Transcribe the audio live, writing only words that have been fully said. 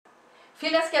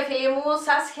Φίλες και φίλοι μου,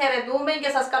 σας χαιρετούμε και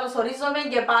σας καλωσορίζουμε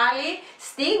και πάλι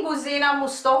στην κουζίνα μου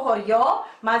στο χωριό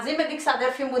μαζί με την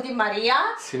ξαδέρφη μου τη Μαρία.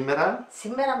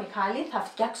 Σήμερα, Μιχάλη, θα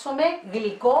φτιάξουμε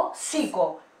γλυκό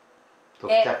σύκο. Το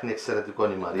φτιάχνει εξαιρετικό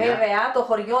η Μαρία. Βέβαια, το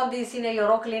χωριό της είναι η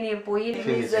ορόκληνη που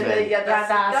είναι για τα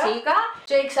σύκα.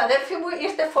 Και η ξαδέρφη μου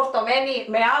ήρθε φορτωμένη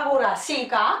με άγουρα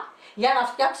σύκα για να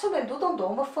φτιάξουμε τούτον το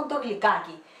όμορφο το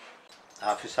γλυκάκι.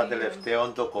 Άφησα τελευταίο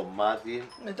το κομμάτι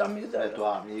με το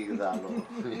αμύγδαλο.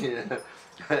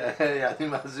 Γιατί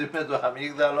μαζί με το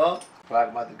αμύγδαλο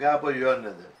πραγματικά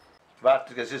απογειώνεται.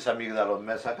 Βάρτε και εσείς αμύγδαλο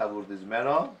μέσα,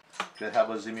 καβουρδισμένο και θα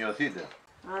αποζημιωθείτε.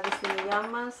 Άρα στην υγειά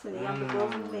μας, στην υγειά του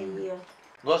κόσμου με υγεία.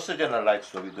 Δώστε και ένα like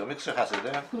στο βίντεο, μην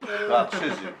ξεχάσετε. Το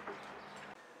αξίζει.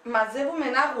 Μαζεύουμε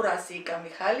άγουρα σύκα,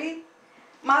 Μιχάλη,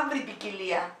 μαύρη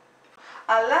ποικιλία.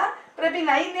 Αλλά πρέπει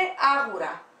να είναι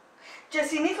άγουρα. Και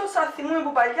συνήθως θα θυμούμε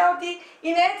που παλιά ότι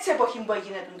είναι έτσι εποχή που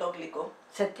έγινε το γλυκό.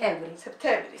 Σεπτέμβρη.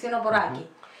 Ξινοποράκι.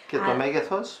 Και το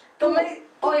μέγεθος?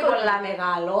 Όχι πολλά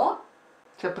μεγάλο.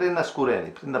 Και πριν να σκουραίνει,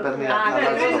 πριν να παίρνει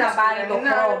πρέπει να πάρει το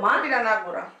χρώμα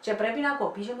άγουρα. και πρέπει να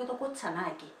κοπεί με το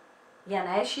κοτσανάκι για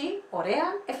να έχει ωραία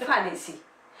εμφάνιση.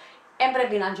 Δεν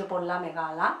πρέπει να είναι και πολλά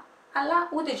μεγάλα, αλλά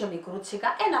ούτε και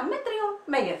μικρούτσικα, ένα μέτριο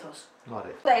μέγεθος.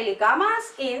 Τα υλικά μας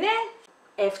είναι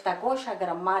 700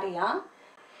 γραμμάρια,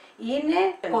 είναι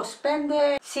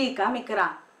 25 σύκα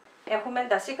μικρά. Έχουμε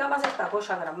τα σύκα μας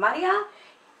 700 γραμμάρια.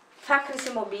 Θα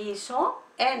χρησιμοποιήσω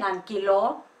 1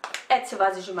 κιλό, έτσι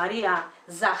βάζει η Μαρία,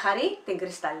 ζάχαρη, την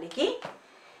κρυσταλλική,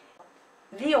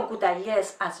 2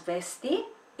 κουταλιές ασβέστη,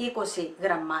 20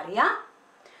 γραμμάρια,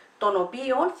 τον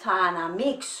οποίο θα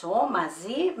αναμίξω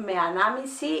μαζί με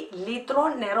 1,5 λίτρο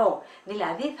νερό.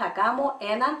 Δηλαδή θα κάνω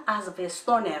έναν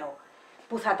ασβεστό νερό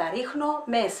που θα τα ρίχνω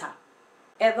μέσα.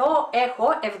 Εδώ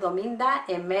έχω 70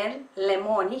 ml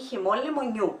λεμόνι, χυμό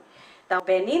λεμονιού. Τα 50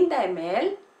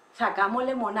 ml θα κάνω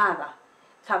λεμονάδα.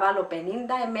 Θα βάλω 50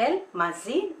 ml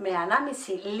μαζί με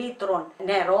 1,5 λίτρο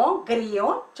νερό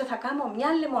γκρίο και θα κάνω μια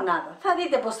λεμονάδα. Θα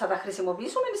δείτε πώς θα τα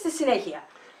χρησιμοποιήσουμε στη συνέχεια.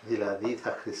 Δηλαδή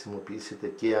θα χρησιμοποιήσετε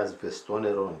και ασβεστό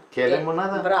νερό και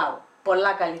λεμονάδα? Μπράβο,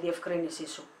 πολλά καλή διευκρίνησή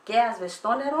σου. Και ασβεστό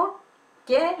νερό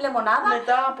και λεμονάδα.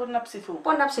 Μετά από να ψηθούν.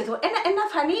 Ένα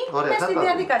φανεί μέσα στη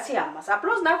διαδικασία μας.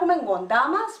 Απλώς να έχουμε κοντά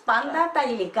μας πάντα τα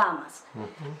υλικά μας.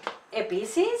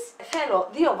 Επίσης θέλω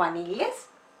 2 βανίλιες,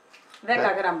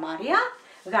 10 γραμμάρια,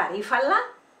 γαρίφαλλα,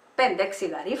 5-6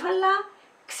 γαρίφαλλα,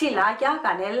 ξυλάκια,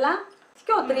 κανέλα,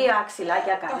 2-3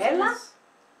 ξυλάκια κανέλα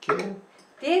και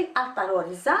την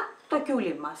αρμπαρόριζα, το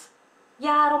κιούλι μας,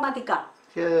 για αρωματικά.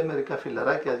 Και μερικά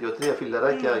φιλαράκια, 2-3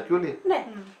 φιλαράκια κιούλι. Ναι.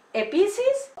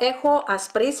 Επίσης έχω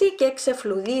ασπρίσει και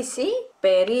ξεφλουδίσει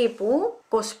περίπου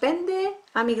 25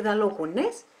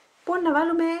 αμυγδαλόκουνες που να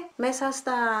βάλουμε μέσα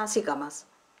στα σύκα μας.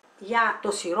 Για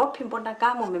το σιρόπι που να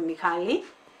κάνουμε, Μιχάλη,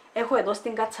 έχω εδώ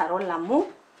στην κατσαρόλα μου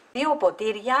 2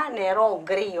 ποτήρια νερό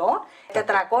γκρίο, 400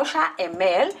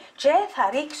 ml και θα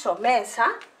ρίξω μέσα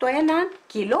το 1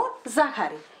 κιλό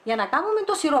ζάχαρη για να κάνουμε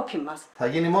το σιρόπι μας. Θα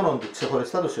γίνει μόνο του,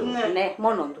 ξεχωριστά το σιρόπι? Ναι,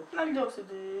 μόνο του. Να λιώσει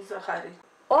τη ζάχαρη.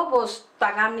 Όπως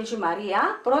τα κάνει η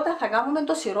Μαρία, πρώτα θα κάνουμε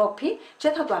το σιρόπι και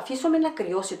θα το αφήσουμε να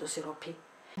κρυώσει το σιρόπι.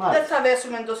 Δεν θα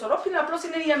δέσουμε το σιρόπι, απλώς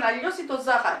είναι για να λιώσει το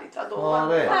ζάχαρη.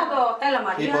 Ωραία. Έλα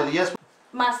Μαρία. Υποδιές...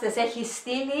 Μας τις έχει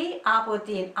στείλει από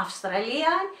την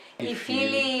Αυστραλία η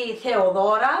φίλη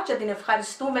Θεοδώρα και την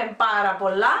ευχαριστούμε πάρα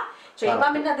πολλά και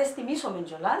είπαμε να τις τιμήσουμε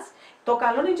κιόλας. Το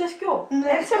καλό είναι και θκυο.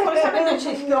 Έτσι χωρίσαμε το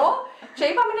θκυο και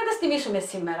είπαμε να τις τιμήσουμε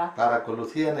σήμερα.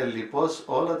 Παρακολουθεί ανελιπώς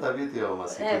όλα τα βίντεο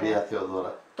μας η κυρία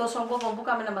Θεοδώρα. Τόσο κόπο που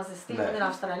έκαμε να μας στείλει από την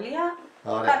Αυστραλία,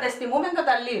 θα τις τιμούμε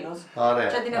καταλήλως.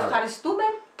 Και την ευχαριστούμε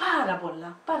πάρα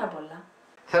πολλά, πάρα πολλά.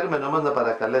 Θέλουμε όμως να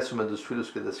παρακαλέσουμε τους φίλους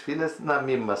και τις φίλες να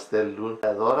μην μας στέλνουν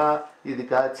δώρα,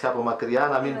 ειδικά έτσι από μακριά,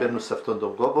 να μην μπαίνουν σε αυτόν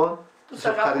τον κόπο. Τους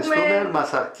ευχαριστούμε,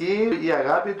 μας αρκεί η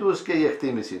αγάπη τους και η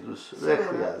εκτίμησή τους. Δεν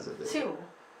χρειάζεται. Σίγουρα.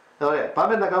 Ωραία,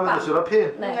 πάμε να κάνουμε το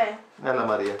σιρόπι. Ναι. Έλα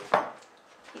Μαρία.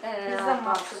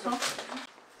 Άναψες το καφέ.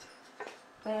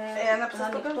 Έλα,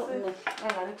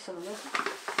 ρίξε το μέσα.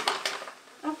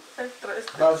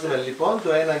 Βάζουμε λοιπόν το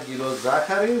 1 κιλό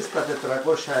ζάχαρη στα 400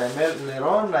 ml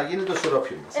νερό να γίνει το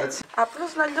σιρόπι μας, έτσι.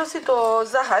 Απλώς να λιώσει το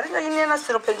ζάχαρη, να γίνει ένα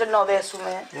σιρόπι και να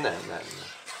δέσουμε. Ναι.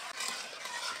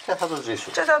 Και θα το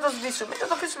σβήσουμε. Και θα το σβήσουμε και θα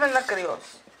το αφήσουμε να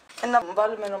κρυώσει. Να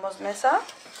βάλουμε όμως μέσα.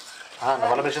 Να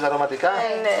βάλουμε και τα αρωματικά.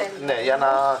 Ναι, για να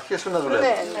αρχίσουν να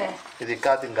δουλεύουν. Ναι.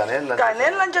 Ειδικά την κανέλα.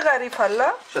 Κανέλα και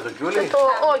γαρίφαλλα. Και το κιούλι. Όχι,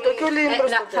 το κιούλι είναι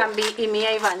προς το θα μπει η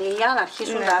μία η βανίλια, να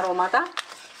αρχίσουν τα αρώματα.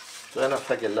 Το ένα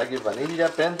φακελάκι βανίλια,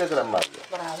 5 γραμμάρια.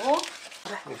 Μπράβο.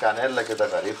 Η κανέλα και τα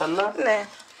γαρίφαλλα. Ναι.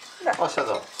 Ως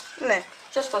εδώ. Ναι.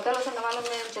 Και στο τέλος να βάλουμε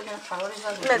και την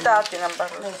αρμπαρόριζα. Μετά την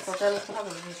αρμπαρόριζα. Ναι, στο τέλος θα το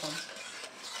σβήσουμε.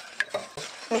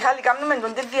 Μιχάλη, κάνουμε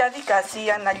τη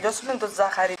διαδικασία να λιώσουμε το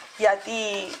ζάχαρη, γιατί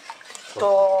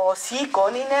το σύκο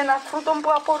είναι ένα φρούτο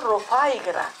που απορροφά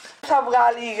υγρά. Θα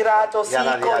βγάλει υγρά το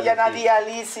σύκο για να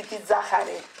διαλύσει τη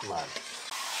ζάχαρη. Μάλιστα.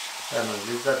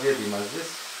 Ελίζα, τι ετοιμάζεις?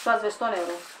 Το ασβεστό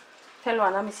νερό. Θέλω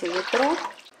 1,5 λίτρο.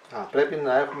 Πρέπει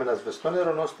να έχουμε ένα ασβεστό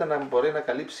νερό ώστε να μπορεί να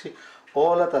καλύψει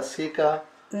όλα τα σύκα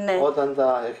όταν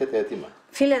τα έχετε έτοιμα.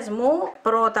 Φίλες μου,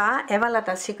 πρώτα έβαλα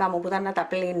τα σύκα μου που ήταν να τα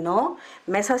πλύνω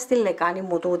μέσα στη λεκάνη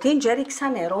μου τούτη και έριξα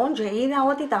νερό και είδα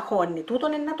ότι τα χώνει.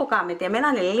 Τούτον είναι να το κάνετε. Εμένα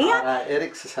είναι λίγα. Άρα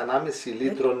έριξες 1,5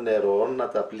 λίτρο νερό να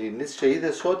τα πλύνεις και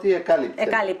είδες ότι εκάλυπτε.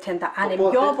 Εκάλυπτε τα. Αν είναι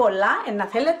πιο πολλά, να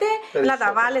θέλετε να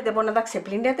τα βάλετε, να τα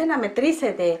ξεπλύνετε, να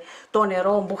μετρήσετε το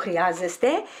νερό που χρειάζεστε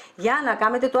για να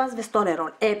κάνετε το ασβεστό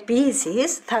νερό.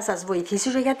 Επίσης, θα σας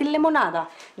βοηθήσει και για τη λεμονάδα.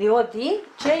 Διότι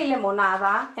και η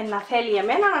λεμονάδα να θέλει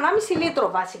εμένα 1,5 λίτρο.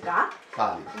 Βασικά,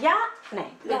 για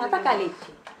να τα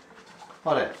καλύπτει.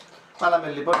 Ωραία. Βάλαμε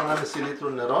λοιπόν 1,5 λίτρο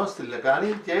νερό στη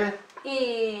λεκάνη και η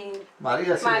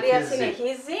Μαρία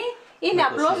συνεχίζει. Είναι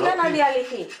απλώς για να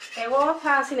διαλυθεί. Εγώ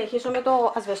θα συνεχίσω με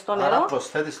το ασβεστό νερό. Άρα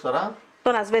προσθέτεις τώρα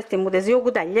τον ασβέστη μου, τις 2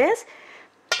 κουταλιές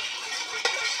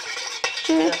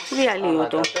και διαλύω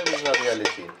το. Να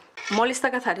διαλυθεί. Μόλις τα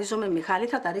καθαρίζουμε, Μιχάλη,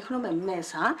 θα τα ρίχνουμε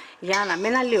μέσα για να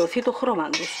μην αλλοιωθεί το χρώμα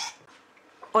τους.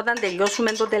 Όταν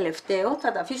τελειώσουμε το τελευταίο,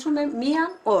 θα τα αφήσουμε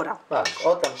 1 ώρα.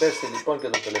 Όταν πέσει λοιπόν και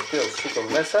το τελευταίο σύκο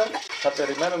μέσα, θα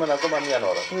περιμένουμε ακόμα 1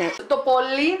 ώρα. Ναι. Το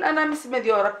πολύ 1,5 με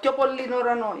 2 ώρα, πιο πολύ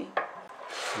ώρα νόη.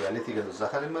 Διαλύθηκε το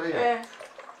ζάχαρη, Μαρία.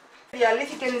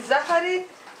 Διαλύθηκε η ζάχαρη,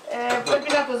 πρέπει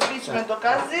να το σβήσουμε το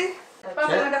κάζι.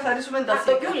 Πάμε να καθαρίσουμε τα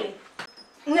σύκα. Το κιούλι.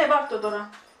 Ναι, βάφ' το τώρα.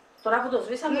 Τώρα που το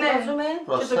σβήσαμε,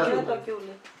 βάζουμε και το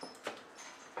κιούλι.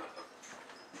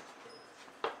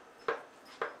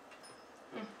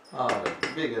 Άρα,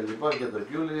 μπήκε λοιπόν και το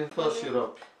κιούλι, το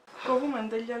σιρόπι. Κόβουμε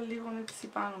τέλεια λίγο έτσι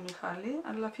πάνω, Μιχάλη,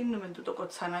 αλλά αφήνουμε το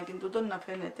κοτσανάκι τούτο να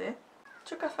φαίνεται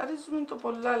και καθαρίζουμε το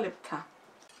πολλά λεπτά.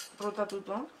 Πρώτα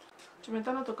τούτο και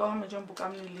μετά να το κάνουμε και που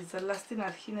κάνει η Ελίζα, αλλά στην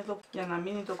αρχή εδώ για να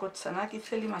μείνει το κοτσανάκι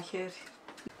θέλει μαχαίρι.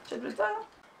 Και μετά...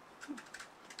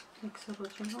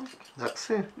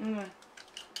 Εντάξει. Ναι.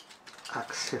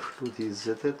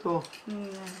 Ξεφλουδίζεται το. Ναι,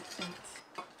 έτσι.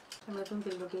 Και με τον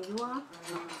τελειοκαιρούα,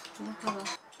 μια χαρά.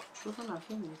 Τούτο να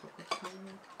αφήνει το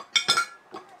κοτσανάκι.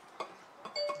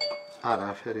 Άρα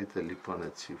αφαιρείται λοιπόν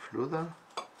έτσι η φλούδα.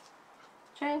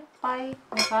 Και πάει,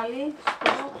 Μιχάλη,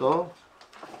 στο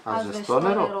ασβεστό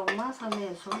νερό μας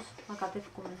αμέσως, να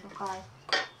κατεύχουμε το κάι.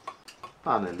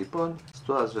 Πάνε λοιπόν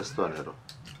στο ασβεστό νερό.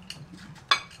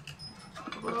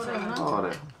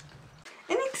 Ωραία.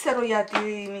 Δεν ξέρω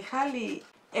γιατί, Μιχάλη,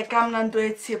 έκαναν το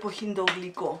έτσι εποχή το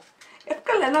γλυκό.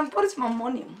 Έβγαλε ένα πόρισμα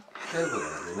μόνη μου.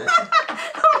 Έβγαλε,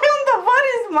 το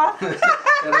πόρισμα.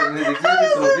 Ερευνητική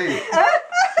επιτροπή.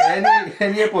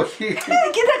 Είναι η εποχή.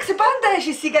 Κοίταξε, πάντα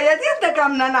έχει σύκα, γιατί δεν τα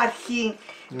κάνουν αρχή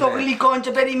το γλυκό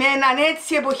και περιμέναν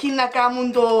έτσι εποχή να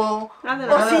κάνουν το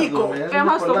σύκο.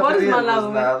 Κάμα στο πόρισμα να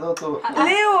δούμε.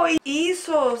 Λέω,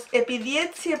 ίσως επειδή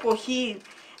έτσι εποχή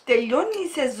τελειώνει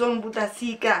η σεζόν που τα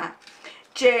σύκα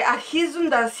και αρχίζουν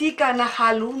τα σύκα να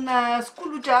χαλούν, να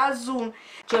σκουλουτσάζουν.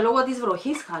 Και λόγω της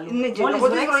βροχής χαλούν. Ναι, και λόγω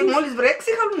της βροχής, μόλις βρέξει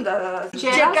χαλούν τα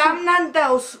σύκα. Και κάμναν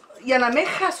τα για να μην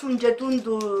χάσουν και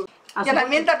τούντου. Για να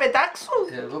μην τα πετάξουν.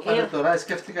 Εγώ πάλι τώρα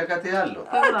σκέφτηκα κάτι άλλο.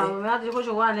 Εγώ και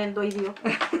εγώ αν είναι το ίδιο.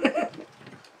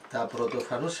 Τα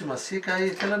πρωτοφανούσιμα σύκα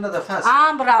ήθελα να τα φάσει.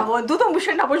 Α, μπράβο, τούτο μου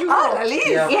είχε να πω και εγώ.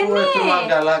 Και αφού έτρωγαν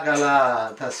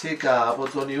καλά τα σύκα από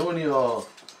τον Ιούνιο,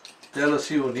 τέλος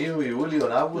Ιουνίου, Ιούλιο,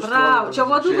 Αύγουστο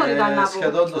και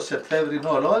σχεδόν το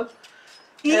Σεπτέμβριο όλων,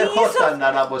 ερχόταν να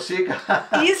αναποσύκα.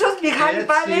 Ίσως, Μιχάλη,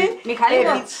 πάλι,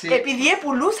 επειδή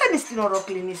πουλούσαν στην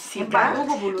ορόκληνη σύκα,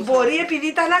 μπορεί επειδή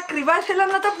ήταν ακριβά, ήθελαν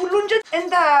να τα πουλούν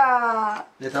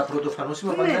και τα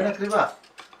πρωτοφανούσιμα πάντα είναι ακριβά.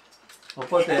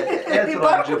 Οπότε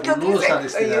έτρωγαν και πουλούσαν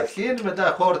στην αρχή,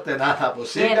 μετά χόρτεναν από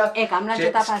σύκα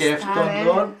και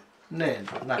σκέφτονταν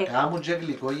να κάνουν και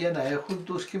γλυκό για να έχουν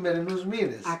τους χειμερινούς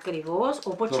μήνες. Ακριβώς,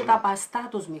 όπως και τα παστά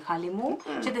τους, Μιχάλη μου,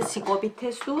 και τις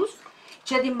σηκόπιτες τους.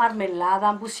 Και τη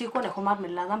μαρμελάδα που σήκω, έχω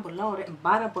μαρμελάδα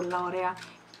πάρα πολλά ωραία.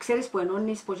 Ξέρεις που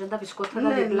ενώνεις πως είναι τα πισκότα τα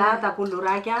διπλά, τα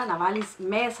κουλουράκια, να βάλεις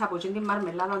μέσα από την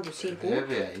μαρμελάδα του σίκου.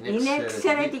 Βέβαια, είναι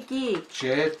εξαιρετική.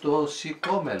 Και το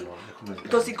σικόμελο.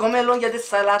 Το σικόμελο για τις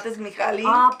σαλάτες, Μιχάλη.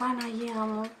 Α, Παναγία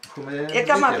μου.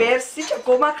 Έκανα πέρσι και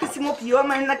ακόμα χρησιμοποιώ,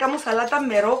 άμα είναι να κάνω σαλάτα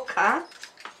με ρόκα,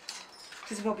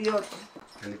 χρησιμοποιώ το.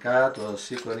 Τελικά το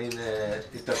σίκο είναι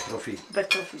υπερτροφή.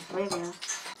 Υπερτροφή. Βέβαια.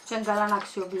 Και είναι καλά να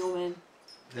αξιοποιούμε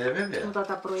βέβαια.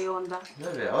 τα προϊόντα.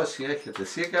 Βέβαια, όσοι έχετε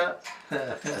σύκα,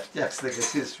 φτιάξτε και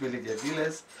εσείς φίλοι και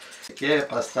φίλες και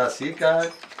παστά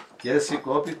σύκα και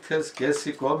σικόπιτες και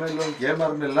σικόμελο και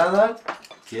μαρμελάδα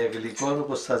Και γλυκό,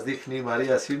 όπως σας δείχνει η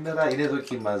Μαρία σήμερα, είναι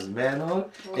δοκιμασμένο,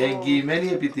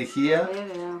 εγγυημένη επιτυχία.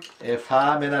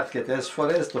 Φάμε αρκετές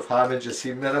φορές, το φάμε και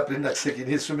σήμερα πριν να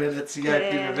ξεκινήσουμε έτσι για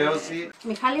επιβεβαίωση.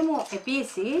 Μιχάλη μου,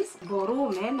 επίσης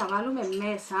μπορούμε να βάλουμε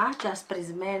μέσα και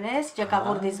ασπρισμένες και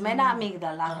καβουρδισμένα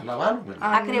αμύγδαλα. Να βάλουμε.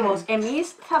 Ακριβώς.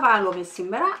 Εμείς θα βάλουμε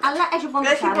σήμερα, αλλά έχει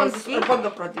πόντο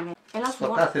πρότιμο. Στο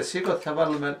κάθε σύκο θα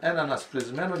βάλουμε έναν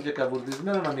ασπρισμένο και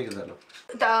καβουρδισμένο αμύγδαλο.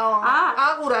 Τα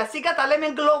άγουρα, σύκα τα λέμε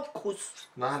γλόκους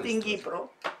στην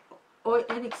Κύπρο. Όχι,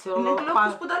 δεν ξέρω. Είναι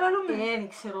γλόκους που τα λέμε. Δεν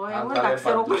ξέρω, εγώ δεν τα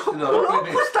ξέρω.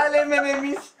 Γλόκους τα λέμε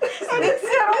εμείς. Δεν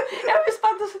ξέρω, εμείς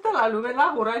πάντως τα λέμε,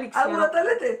 άγουρα, δεν ξέρω. Άγουρα τα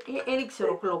λέτε. Δεν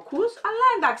ξέρω γλόκους, αλλά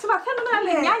εντάξει, μαθαίνουμε να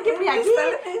λέμε μια κυπριακή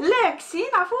λέξη,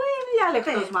 αφού είναι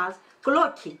διάλεκτος μας.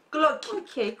 Γλόκι.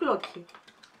 Οκ, γλόκι.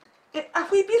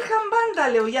 Αφού υπήρχαν πάντα,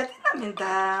 λέω, γιατί να μην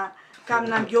τα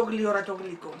κάμναν πιο γλυόρα το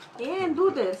γλυκό. Εν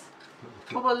τούτες.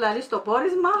 Όπως λαλείς το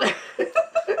πόρισμα.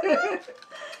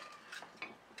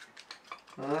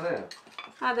 Ωραία.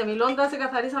 Άντε, μιλώντας,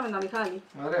 καθαρίσαμε τα Μιχάλη.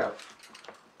 Ωραία.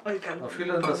 Ο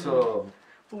φίλος μας ο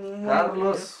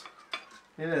Κάρλος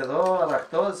είναι εδώ,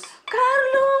 αραχτός.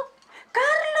 Κάρλο!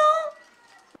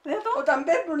 Όταν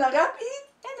παίρνουν αγάπη,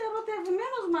 Είναι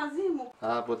ερωτευμένος μαζί μου.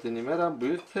 Από την ημέρα που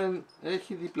ήρθε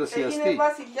έχει διπλασιαστεί. έγινε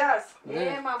βασιλιάς.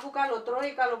 Μα αφού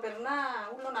καλοτρώει, καλοπερνά,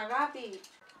 ούλον αγάπη.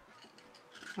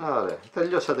 Ωραία.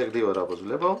 Τελειώσατε γρήγορα όπως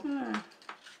βλέπω.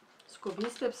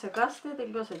 Σκοπίστε, ψεκάστε,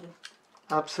 τελειώσετε.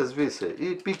 Αψεσβήσε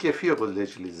ή πήκε φύ όπως λέει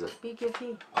η Ελίζα. Πήκε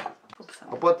φύ.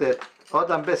 Οπότε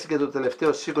όταν πέσει και το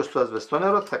τελευταίο σίκο στο ασβεστό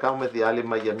νερό θα κάνουμε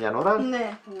διάλειμμα για μια ώρα.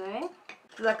 Ναι. Ναι.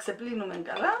 Θα ξεπλύνουμε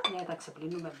καλά. Ναι, τα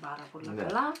ξεπλύνουμε πάρα πολύ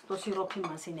καλά. Το σιρόπι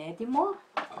μας είναι έτοιμο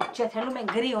και θέλουμε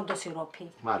γκρίο το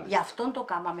σιρόπι. Μάλιστα. Γι' αυτό το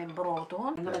κάναμε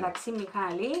πρώτον. Εν τω μεταξύ,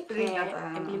 Μιχάλη,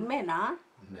 εμπλημμένα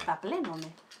τα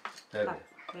πλένουμε. Βέβαια.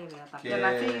 Για να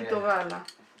φύγει το γάλα.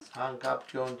 Αν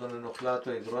κάποιον τον ενοχλά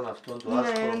το υγρό αυτόν το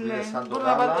άσπρο είναι σαν το Μπορώ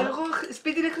να βάλω. γάλα. Εγώ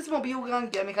σπίτι δεν χρησιμοποιώ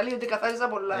γάντια, Μιχαλή, ότι καθάρισα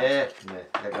πολλά. Ναι,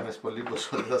 έκανες πολύ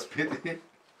ποσότητα σπίτι.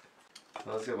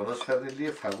 Ως γεγονός φέρνει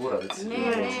λίγη φαγούρα, έτσι.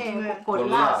 Ναι,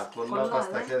 Πολλά κολλάς, πας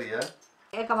στα χέρια.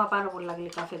 Έκανα πάρα πολλά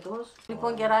γλυκά φετός.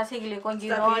 Λοιπόν, κεράσι, γλυκό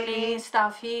κιδόνι,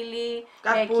 σταφύλι,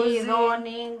 Καρπούζι.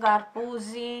 κιδόνι,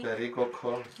 καρπούζι,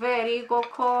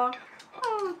 περίκοκο,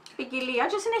 ποικιλία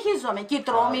και συνεχίζουμε.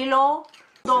 Κιτρόμυλο,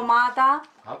 ντομάτα.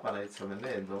 Παναγίτσαμε, ναι,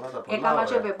 ντομάτα πολλά Έκανα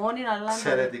και ωραία. πεπόνι, αλλά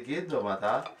Εξαιρετική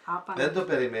ντομάτα. Δεν το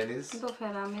περιμένεις. δεν το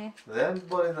φέραμε. Δεν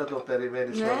μπορεί να το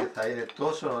περιμένεις ότι θα είναι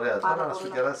τόσο ωραία. Τώρα να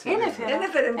σου κεράσει Δεν λίγο.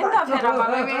 έφερα. Δεν τα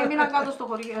φέραμε. Έμεινα κάτω στο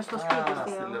χωριό, στο σπίτι.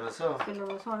 Στη Λεμεσό. Στη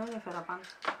Λεμεσό, δεν έφερα πάνω.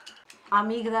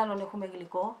 Αμύγδαλον έχουμε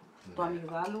γλυκό, το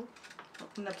αμυγδάλου.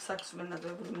 Να ψάξουμε να το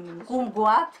βρούμε.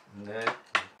 Κουμγκουάτ. Ναι.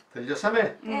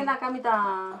 Τελειώσαμε. Να κάνει τα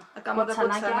κοτσανάκια.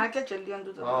 κοτσανάκια και λίγο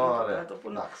τούτο. Ωραία.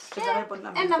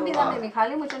 Να μείναμε,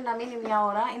 Μιχάλη μου, και να μείνει μια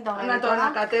ώρα. Είναι τα ωραία. Να το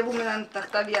ανακατεύουμε τα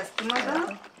τακτά διαστήματα.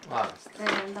 Μάλιστα.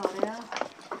 Είναι τα ωραία.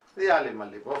 Διάλειμμα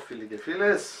λοιπόν, φίλοι και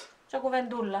φίλες. Και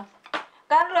κουβεντούλα.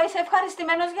 Κάρλο, είσαι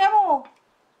ευχαριστημένος για μου?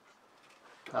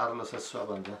 Κάρλος, σας σου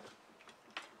απαντά.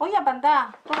 Όχι απαντά.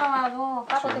 Τώρα να δω.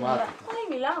 Κάποτε μιλά. Όχι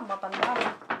μιλάω, μα απαντά.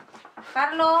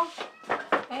 Κάρλο.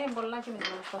 Πολλά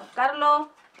κοιμισμένος τώρα.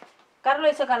 Κάρλο,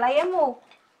 είσαι καλά, μου?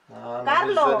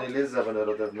 Νομίζω είναι η Ελίζα που είναι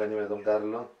ερωτευμένη με τον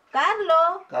Κάρλο.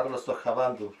 Κάρλο στο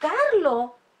χαβάν του.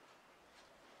 Κάρλο.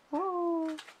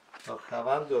 Στο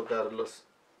χαβάν του ο Κάρλος.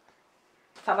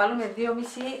 Θα βάλουμε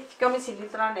 2,5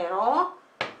 λίτρα νερό.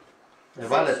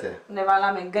 Βάλετε. Ναι,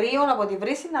 βάλαμε γκρίο από τη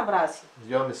βρύση να βράσει.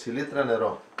 2,5 λίτρα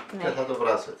νερό. Και θα το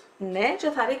βράσετε. Ναι, και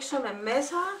θα ρίξουμε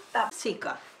μέσα τα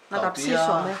σύκα. Να τα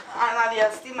ψήσουμε.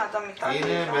 Αναδιαστήματα, Μιχάλη.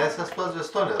 Είναι μέσα στο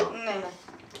ασβεστό νερό. Ναι.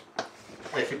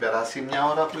 Έχει περάσει μια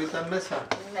ώρα που ήταν μέσα.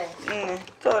 Ναι.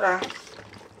 Τώρα.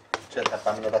 Και θα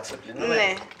πάμε να τα ξεπλύνουμε.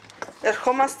 Ναι.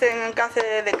 Ερχόμαστε κάθε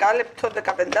 10 λεπτό,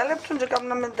 15 λεπτό και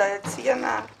κάνουμε τα έτσι για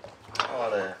να...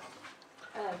 Ωραία.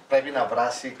 Πρέπει να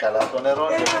βράσει καλά το νερό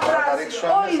και μετά να τα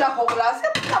ρίξουμε. Όχι να έχω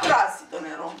βράσει, θα βράσει το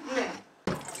νερό. Ναι.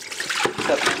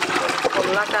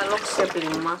 Πολλά καλό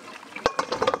ξεπλήμα.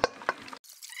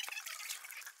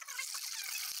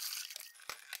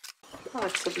 Θα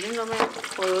ξεπλύνουμε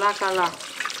πολλά καλά.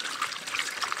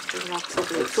 Να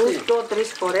ξεπλυνθούν 2-3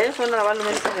 φορές, όλα να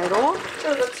βάλουμε στο νερό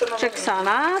και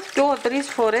ξανά 2-3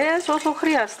 φορές όσο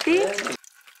χρειαστεί.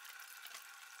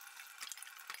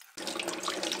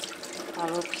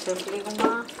 Καλό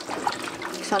ξεπλήγμα.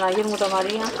 Ξαναγίνουμε τα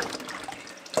Μαρία.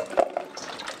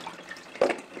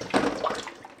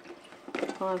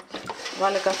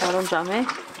 Βάλε καθαρό τζαμέ.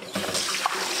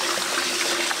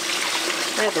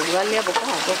 Το βγάλει από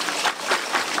κάτω.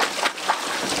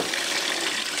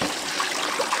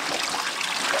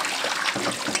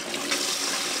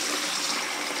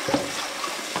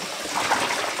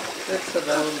 Έτσι θα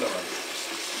τα όλα μας.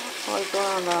 Όχι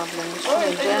τώρα να πλενίσουμε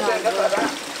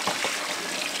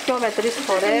και με 3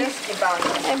 φορές.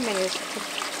 Έμεινες.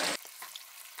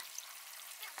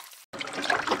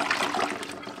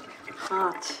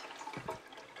 Έτσι.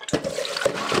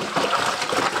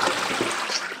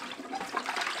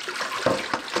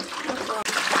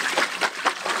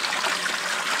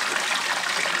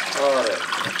 Ωραία.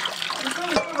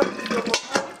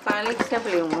 Πάλι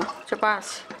ξεπλύουμε και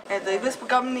πάσει. Εδώ είδες που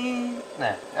κάνει...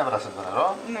 Ναι, έβρασε το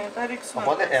νερό. Ναι, θα ρίξουμε.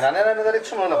 Οπότε έναν να τα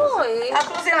ρίξουμε όλα μαζί. Όχι.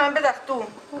 Απλώς για να μην πεταχτούν.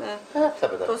 Θα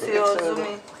πεταχτούν. Το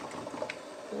σιρόζουμι.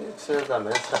 Ρίξε τα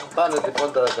μέσα. Πάνε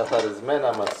λοιπόν τα καθαρισμένα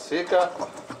μας σύκα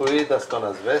που ήταν στον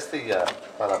ασβέστη για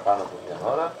παραπάνω από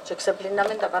μια ώρα. Και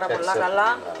ξεπλύναμε τα πάρα Και πολλά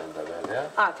καλά. ξεπλύναμε τα βέβαια.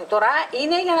 Α, και τώρα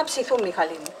είναι για να ψηθούν,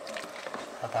 Μιχαλή μου.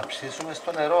 Θα τα ψήσουμε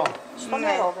στο νερό. Στο Ναι.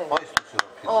 νερό, βέβαια. Όχι στο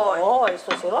σιρόπι. Όχι,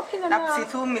 στο σιρόπι είναι Να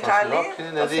ψηθούν, Μιχάλη. σιρόπι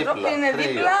είναι Το σιρόπι δίπλα, είναι κρύο.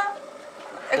 δίπλα.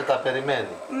 Και τα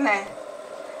περιμένει. Ναι.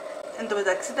 Εν τω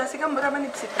μεταξύ τα σίκα μπορεί να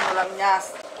μην ψηθούν όλα μιας.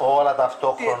 Όλα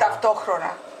ταυτόχρονα.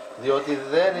 Ταυτόχρονα. Διότι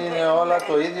δεν είναι όλα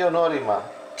το ίδιο νόημα.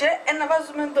 Και να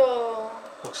βάζουμε το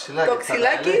ξυλάκι.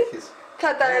 ξυλάκι.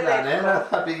 Θα τα Έναν ελέγχω. ένα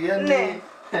θα πηγαίνει.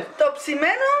 Ναι. Το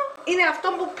ψημένο είναι αυτό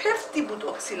που πέφτει που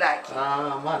το ξυλάκι. Α,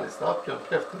 μάλιστα. Όποιον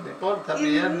πέφτει λοιπόν θα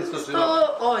πηγαίνει στο σιρόπι.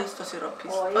 Όχι στο σιρόπι.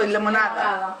 Όχι, λεμονάδα.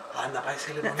 Α, να πάει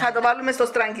σε λεμονάδα. Θα το βάλουμε στο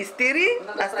στραγγιστήρι,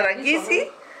 να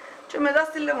στραγγίσει και μετά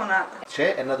στη λεμονάδα.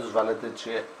 Και να τους βάλετε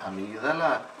και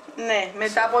αμύγδαλα. Ναι,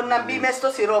 μετά από να μπει μες στο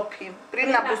σιρόπι. Πριν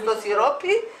να μπουν στο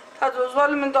σιρόπι θα τους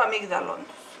βάλουμε το αμύγδαλο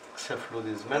τους.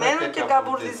 Ξεφλουδισμένα Και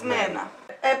καβουρδισμένα.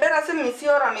 Πέρασε μισή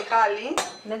ώρα, Μιχάλη.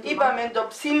 Είπαμε το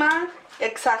ψήμα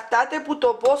εξαρτάται από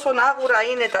το πόσο άγουρα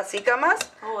είναι τα σίκα μας.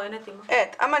 είναι έτοιμο.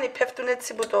 Άμα πέφτουν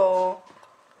έτσι που το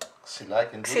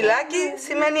ξυλάκι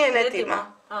σημαίνει είναι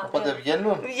έτοιμα. Οπότε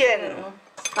βγαίνουν. Βγαίνουν.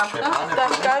 Τα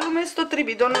βγάλουμε στο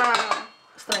τρυπητό να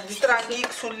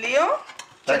στραγγίξουν λίγο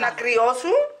και να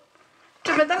κρυώσουν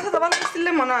και μετά θα τα βάλουμε στη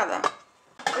λεμονάδα.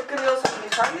 Κρυώσαν,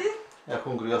 Μιχάλη.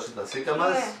 Έχουν κρυώσει τα σίκα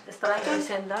μας.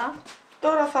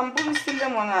 Τώρα θα μπουν στη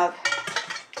λεμονάδα.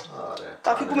 Ωραία.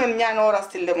 Θα αφήσουμε μια ώρα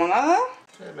στη λεμονάδα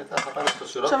Και μετά θα πάνε στο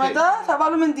σιρόπι. και μετά θα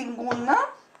βάλουμε την κούνα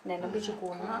Ναι, να μπει και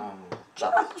κούνα. και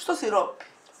να μπουν στο σιρόπι.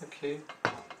 Okay.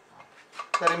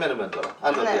 Περιμένουμε τώρα.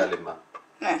 Άλλο Ναι. διάλειμμα.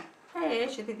 Ναι.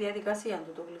 Έχει τη διαδικασία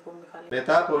του το γλυκό, Μιχαλή.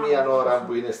 Μετά από μια ώρα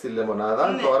που είναι στη λεμονάδα,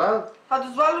 Ναι. τώρα Θα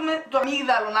τους βάλουμε το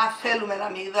αμύγδαλο, αν θέλουμε ένα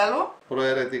αμύγδαλο.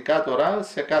 προαιρετικά τώρα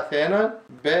σε κάθε ένα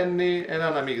μπαίνει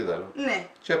έναν αμύγδαλο. Ναι,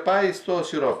 Και πάει στο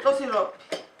σιρόπι. το σιρόπι.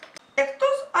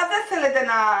 Εκτός αν δεν θέλετε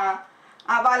να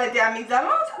βάλετε αμύγδαλο,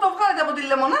 θα το βγάλετε από τη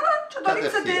λεμονάδα και το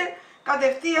Κατευθείαν. ρίξετε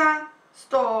κατευθείαν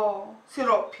στο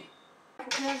σιρόπι.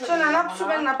 Και να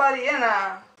ανάψουμε να πάρει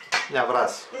Μια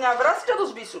βράση. μια βράση και να το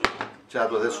σβήσουμε. Και να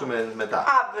το δέσουμε μετά.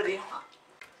 Αύριο.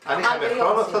 Αν είχαμε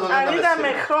χρόνο θα το Αν δίναμε είχαμε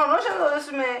σήμερα. χρόνο, θα το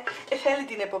δώσουμε. Θέλει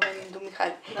την επομένη του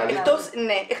Μιχάλη. Καλύτερα.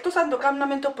 Εκτός αν το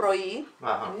κάνουμε το πρωί,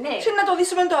 Αχα. Ναι. και να το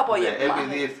δείσουμε το Ναι, απόγευμα.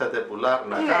 επειδή ήρθατε που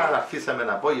Λάρνακα, Ναι. αρχίσαμε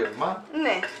ένα απόγευμα.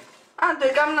 Ναι. Αν το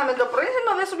κάνουμε το πρωί, θα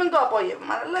το δέσουμε το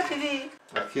απόγευμα. Αλλά επειδή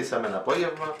Αρχίσαμε ένα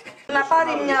απόγευμα. να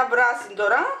πάρει μια βράση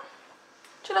τώρα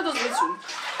και να το σβήσουμε.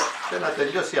 Και να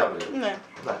τελειώσει αύριο. Ναι.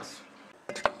 Εντάξει.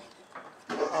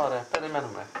 Ωραία,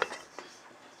 περιμένουμε.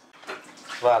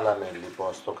 Βάλαμε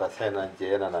λοιπόν στο καθένα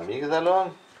και έναν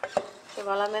αμύγδαλο. Και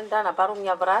βάλαμε τα να πάρουν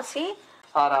μια βράση.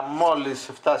 Άρα μόλις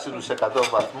φτάσει τους 100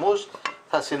 βαθμούς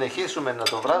θα συνεχίσουμε να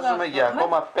το βράζουμε για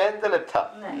ακόμα 5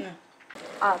 λεπτά. Ναι.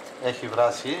 Έχει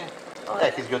βράσει,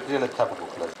 έχει 2-3 λεπτά που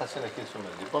κουκλάζει. Θα συνεχίσουμε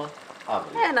λοιπόν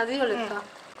αύριο. 1-2 λεπτά.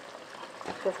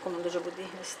 Φεύγουμε το από την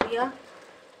αιστεία.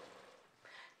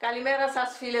 Καλημέρα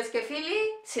σας φίλες και φίλοι.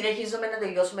 Συνεχίζουμε να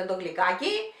τελειώσουμε το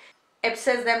γλυκάκι.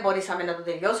 Εψές δεν μπορούσαμε να το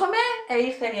τελειώσουμε.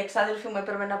 Ήρθαν οι εξάδελφοι μου,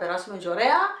 έπρεπε να περάσουμε και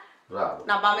ωραία. Μπράβο.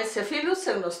 Να πάμε σε φίλους,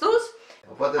 σε γνωστούς.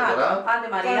 Οπότε τώρα Άντε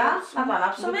Μαρία, να το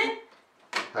ανάψουμε.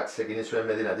 θα ξεκινήσουμε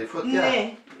με δυνατή φωτιά.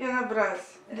 Ναι, για να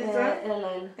βράσει. Έλα,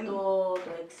 το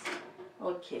έτσι.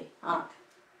 Οκ.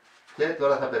 Και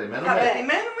τώρα θα Θα περιμένουμε.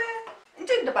 περιμένουμε.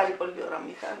 Δεν είναι πάρει πολύ ώρα,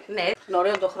 Μιχάλη. Ναι,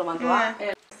 ωραίο το χρώμα του. Ναι.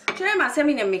 Και μας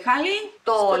έμεινε, Μιχάλη,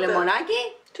 το λεμονάκι,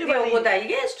 Και δύο βανίλια.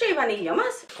 κουταλιές και η βανίλια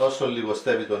μας. Όσο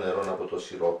λιγοστεύει το νερό από το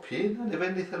σιρόπι,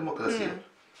 ανεβαίνει η θερμοκρασία.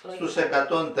 Στους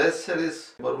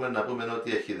 104 μπορούμε να πούμε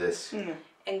ότι έχει δέσει. Ναι.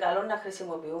 Είναι καλό να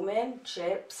χρησιμοποιούμε και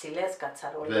ψηλές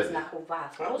κατσαρόλες Βέβαια. να έχουν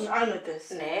βάθος. Άνετες.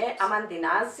 Ναι, άμα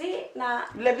αντινάζει να...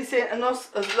 Βλέπεις ενός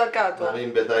Να δακάτω.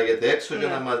 μην πετάγεται έξω και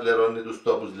να μας λερώνει τους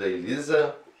τόπους, λέει η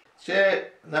Ελίζα. Και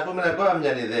να πούμε ακόμα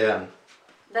μια ιδέα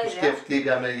που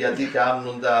σκεφτήκαμε γιατί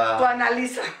κάνουν Το το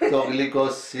αναλύσαμε. γλυκό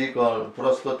σύκο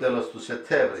προς το τέλος του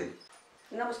Σεπτέμβρη.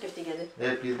 Να μου σκεφτήκετε.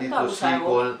 Επειδή το το άκουσα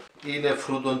εγώ. σύκο είναι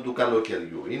φρούτο του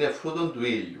καλοκαιριού, είναι φρούτο του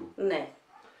ήλιου. Ναι.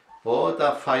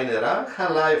 Όταν φάει νερά,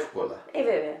 χαλά εύκολα.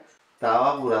 Βέβαια. Τα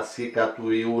άγουρα σύκα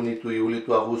του Ιούνιου, του Ιούλιου,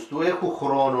 του Αυγούστου έχουν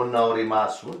χρόνο να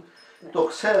οριμάσουν. Ναι. Το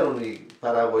ξέρουν οι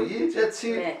παραγωγοί και έτσι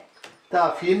ναι. Τα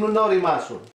αφήνουν να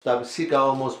οριμάσουν. Τα σύκα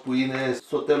όμως που είναι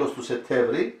στο τέλος του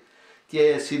Σεπτέμβρη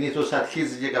και συνήθως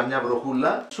αρχίζει και καμιά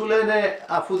βροχούλα, σου λένε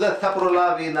αφού δεν θα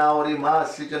προλάβει να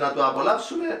οριμάσει και να το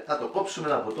απολαύσουμε, να το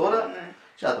κόψουμε από τώρα ναι.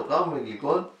 Και να το κάνουμε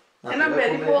γλυκό. Ένα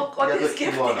περίπου ό,τι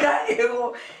σκέφτηκα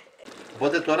εγώ.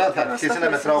 Οπότε τώρα θα αρχίσει να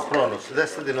μετράω ο χρόνος.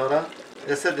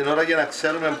 Δέστε την ώρα για να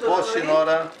ξέρουμε πόση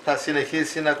ώρα θα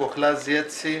συνεχίσει να κοχλάζει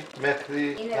έτσι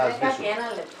μέχρι να σβήσουν. Είναι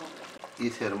 11 λεπτό. Η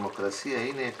θερμοκρασία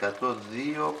είναι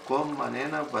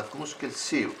 102,1 βαθμούς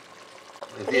Κελσίου.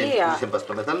 Είσαι πας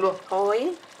στο μετάλλο.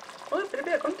 Όχι. Όχι, πρέπει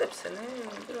να κόντεψε.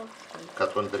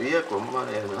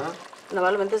 103,1. Να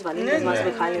βάλουμε τις βανίλιες μας,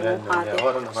 Μιχάλη μου.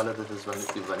 Ώρα να βάλετε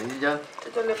τη βανίλια.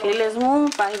 Φίλες μου,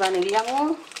 πάει η βανίλια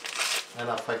μου.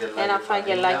 Ένα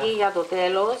φακελάκι για το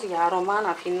τέλος, για άρωμα, να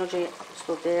αφήνω και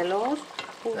στο τέλος.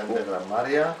 5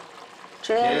 γραμμάρια.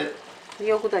 Και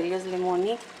 2 κουταλιές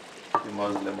λεμόνι.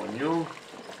 Χυμός λεμονιού.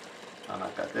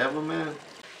 Ανακατεύουμε.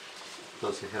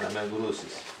 Τόσο είχε να με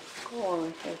εγκρούσεις.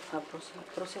 Όχι, θα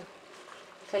προσέχω.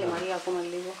 Θέλει Μαρία ακόμα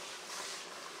λίγο.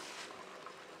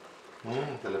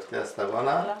 Τελευταία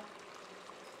σταγόνα.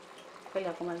 Θέλει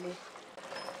ακόμα λίγο.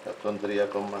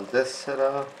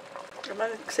 103,4. Αν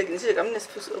ξεκινήσει και κάμινες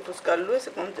προσκαλούες,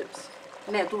 εκμόντεψε.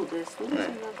 Ναι, τούτες.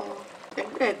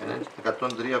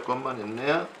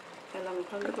 103,9.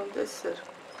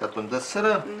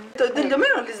 104. Το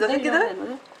τελειωμένο, Ελίζα, δεν κοιτά.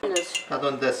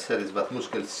 104 βαθμούς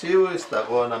Κελσίου, η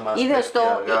σταγόνα μας πέφτει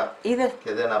αργά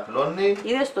και δεν απλώνει.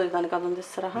 Είδες το ήταν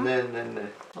 104. Ναι.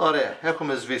 Ωραία,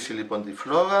 έχουμε σβήσει λοιπόν τη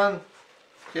φλόγα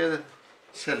και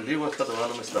σε λίγο θα το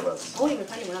βάλουμε στα βάζα. Όχι,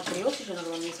 Μιχάλη μου, να κρυώσει και να το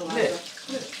βάλουμε στο βάζα. Ναι,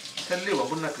 σε λίγο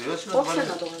μπορεί να κρυώσει να το βάλουμε.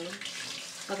 Όχι να το βάλουμε.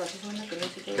 Να το αφήσουμε να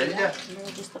κρυώσει και τέλεια.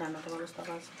 Ναι, τώρα να το βάλω στα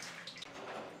βάζα.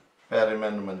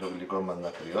 Περιμένουμε το γλυκό μας να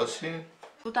κρυώσει.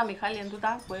 Τούτα, Μιχάλη, είναι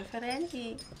τούτα που έφερε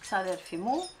η ξαδέρφη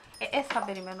μου. Θα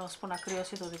περιμένω ώσπου να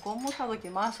κρυώσει το δικό μου, θα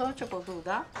δοκιμάσω και από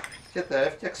τούτα. Και τα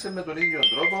έφτιαξε με τον ίδιο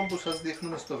τρόπο που σας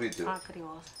δείχνουμε στο βίντεο.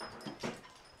 Ακριβώς.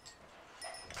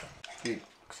 Τι.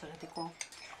 Εξαιρετικό.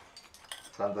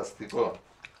 Φανταστικό.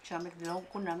 Και αμύγδαλα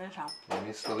κούνα μέσα.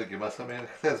 Εμείς το δοκιμάσαμε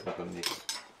χθες με τον Νίκο.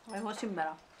 Εγώ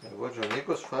σήμερα. Εγώ και ο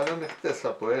Νίκος φάγαμε χθες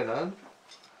από έναν.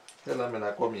 Θέλαμε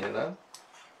ακόμη έναν.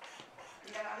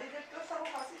 Για να δείτε ποιος θα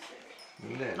αποφασίσει.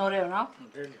 Ναι. Ωραίο, να.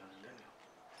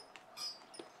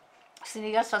 Στην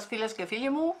υγεία σας, φίλες και φίλοι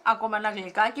μου, ακόμα ένα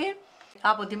γλυκάκι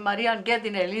από την Μαρία και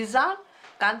την Ελίζα.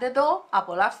 Κάντε το,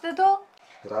 απολαύστε το.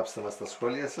 Γράψτε μας στα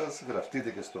σχόλια σας, γραφτείτε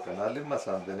και στο κανάλι μας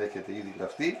αν δεν έχετε ήδη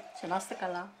γραφτεί. Και να είστε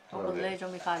καλά, όπως λέει και ο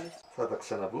Μιχάλης. Θα τα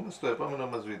ξαναπούμε στο επόμενο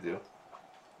μας βίντεο.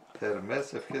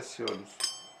 Θερμές ευχές σε όλους.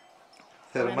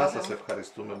 Θερμά σας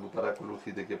ευχαριστούμε που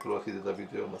παρακολουθείτε και προωθείτε τα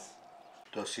βίντεο μας.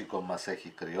 Το σύκο μας έχει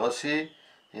κρυώσει,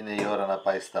 είναι η ώρα να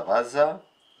πάει στα βάζα.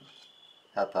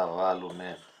 Θα τα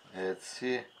βάλουμε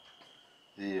έτσι,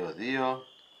 2-2.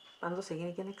 Πάντως έγινε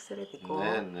και είναι εξαιρετικό.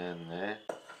 Ναι.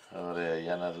 Ωραία,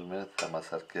 για να δούμε, θα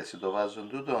μας αρκέσει το βάζο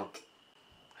τούτο.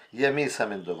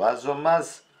 Γεμίσαμε το βάζο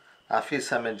μας,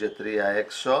 αφήσαμε και 3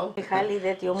 έξω. Μιχάλη,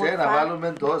 δε τι όμορφα. Και να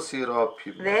βάλουμε το σιρόπι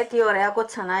μας. Δε τι ωραία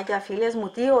κοτσανάκια, φίλες μου,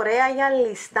 τι ωραία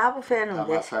γυαλιστά που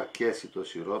φαίνονται. Θα μας αρκέσει το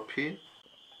σιρόπι.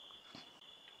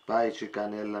 Πάει και η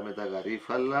κανέλα με τα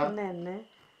γαρίφαλλα. Ναι.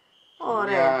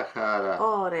 Ωραία. Μια χαρά.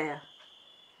 Ωραία.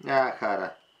 Μια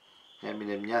χαρά.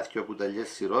 Έμεινε μια-δυο κουταλιές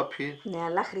σιρόπι. Ναι,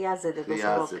 αλλά χρειάζεται το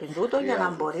σιρόπι τούτο για να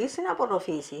μπορέσει να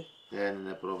απορροφήσει. Δεν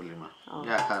είναι πρόβλημα.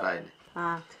 Μια χαρά είναι.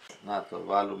 Άτε. Να το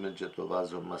βάλουμε και το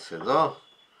βάζο μας εδώ.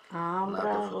 Να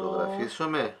το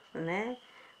φωτογραφίσουμε. Ναι,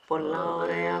 πολλά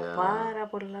ωραία, πάρα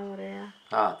πολλά ωραία.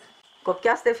 Άτε.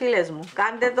 Κοπιάστε, φίλες μου,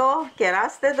 κάντε το,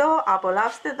 κεράστε το,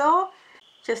 απολαύστε το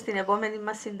και στην επόμενη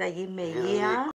μας συνταγή με υγεία.